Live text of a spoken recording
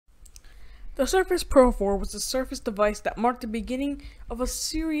The Surface Pro 4 was a Surface device that marked the beginning of a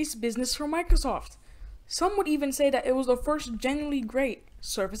serious business for Microsoft. Some would even say that it was the first genuinely great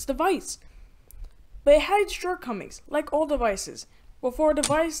Surface device. But it had its shortcomings, like all devices. But for a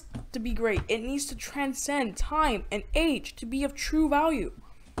device to be great, it needs to transcend time and age to be of true value.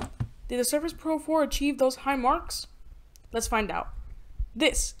 Did the Surface Pro 4 achieve those high marks? Let's find out.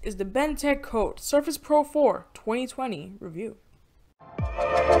 This is the BenTech Code Surface Pro 4 2020 review.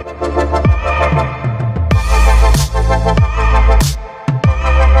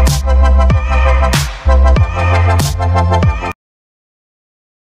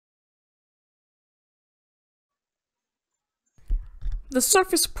 The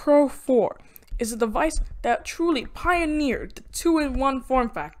Surface Pro 4 is a device that truly pioneered the 2-in-1 form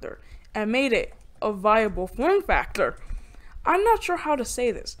factor and made it a viable form factor. I'm not sure how to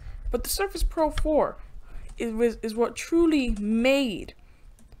say this, but the Surface Pro 4 is what truly made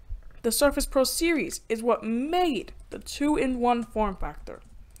the Surface Pro series, is what made the 2-in-1 form factor.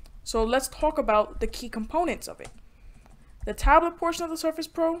 So let's talk about the key components of it. The tablet portion of the Surface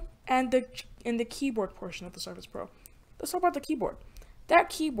Pro and the keyboard portion of the Surface Pro. Let's talk about the keyboard. That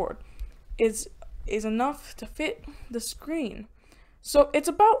keyboard is enough to fit the screen. So it's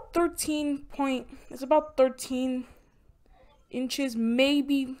about 13 inches,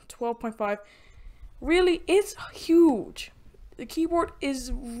 maybe 12.5. Really, it's huge. The keyboard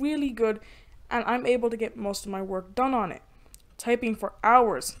is really good, and I'm able to get most of my work done on it. Typing for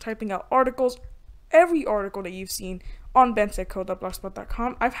hours, typing out articles, every article that you've seen on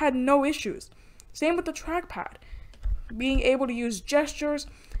bentechcode.blogspot.com, I've had no issues. Same with the trackpad. Being able to use gestures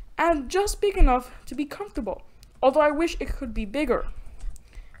and just big enough to be comfortable. Although I wish it could be bigger.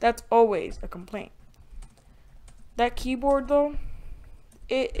 That's always a complaint. That keyboard though,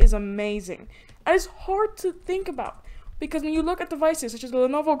 it is amazing. And it's hard to think about because when you look at devices such as the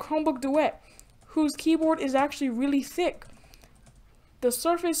Lenovo Chromebook Duet, whose keyboard is actually really thick, the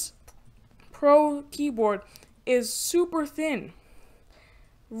Surface Pro keyboard is super thin.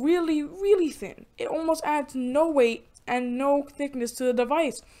 Really, really thin. It almost adds no weight and no thickness to the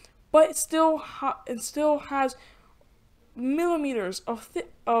device, but it still has millimeters of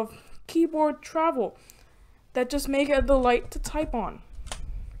keyboard travel that just make it a delight to type on.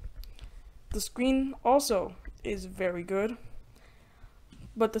 The screen also is very good,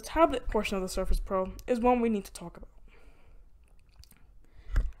 but the tablet portion of the Surface Pro is one we need to talk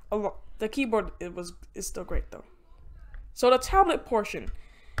about. The keyboard is still great though. So the tablet portion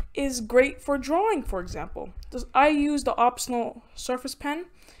is great for drawing, for example. I use the optional Surface Pen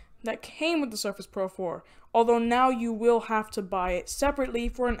that came with the Surface Pro 4, although now you will have to buy it separately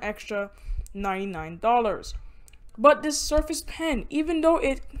for an extra $99. But this Surface Pen, even though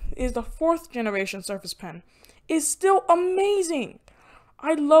it is the 4th generation Surface Pen, is still amazing.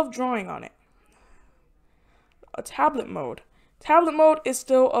 I love drawing on it. A tablet mode. Tablet mode is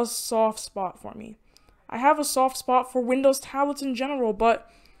still a soft spot for me. I have a soft spot for Windows tablets in general, but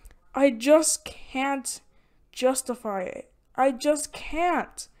I just can't justify it. I just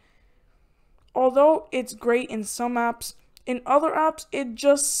can't. Although it's great in some apps, in other apps, it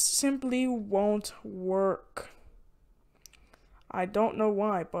just simply won't work. I don't know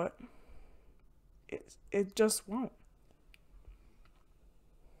why, but it just won't.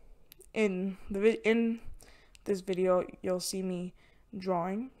 In this video, you'll see me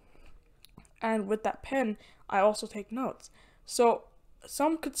drawing, and with that pen, I also take notes. So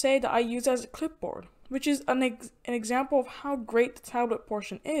some could say that I use it as a clipboard, which is an example of how great the tablet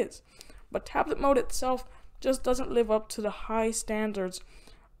portion is. But tablet mode itself just doesn't live up to the high standards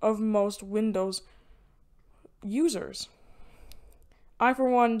of most Windows users. I, for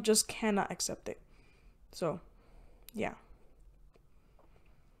one, just cannot accept it. So, yeah.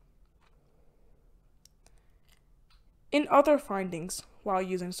 In other findings, while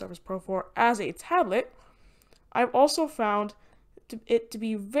using Surface Pro 4 as a tablet, I've also found it to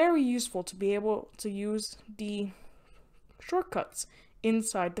be very useful to be able to use the shortcuts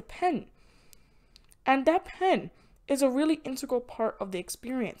inside the pen. And that pen is a really integral part of the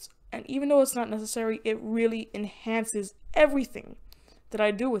experience. And even though it's not necessary, it really enhances everything that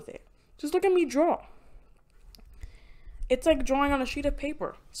I do with it. Just look at me draw. It's like drawing on a sheet of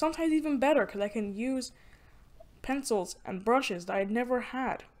paper. Sometimes even better because I can use pencils and brushes that I'd never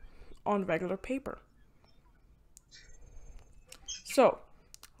had on regular paper. So,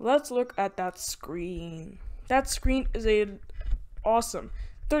 let's look at that screen. That screen is an awesome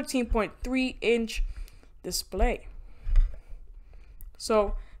 13.3 inch display.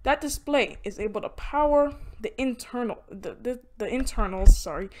 So, that display is able to power the internals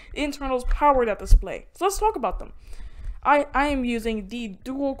power that display. So let's talk about them. I am using the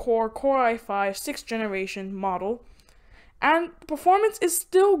dual-core Core i5 6th generation model, and performance is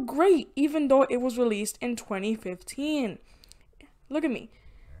still great even though it was released in 2015. Look at me.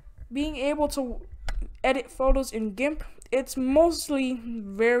 Being able to edit photos in GIMP, it's mostly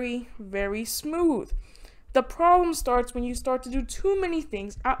very, very smooth. The problem starts when you start to do too many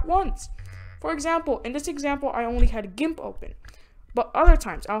things at once. For example, in this example, I only had GIMP open, but other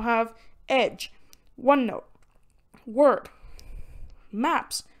times I'll have Edge, OneNote, Word,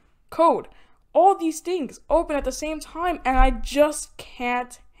 Maps, Code, all these things open at the same time, and I just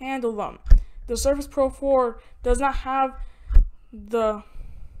can't handle them. The Surface Pro 4 does not have the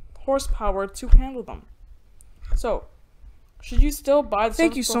horsepower to handle them. So, should you still buy the Surface Pro 4?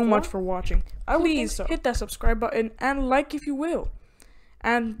 Thank you so much for watching. Please hit that subscribe button and like if you will.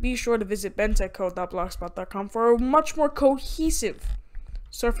 And be sure to visit bentechcode.blogspot.com for a much more cohesive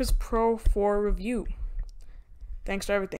Surface Pro 4 review. Thanks for everything.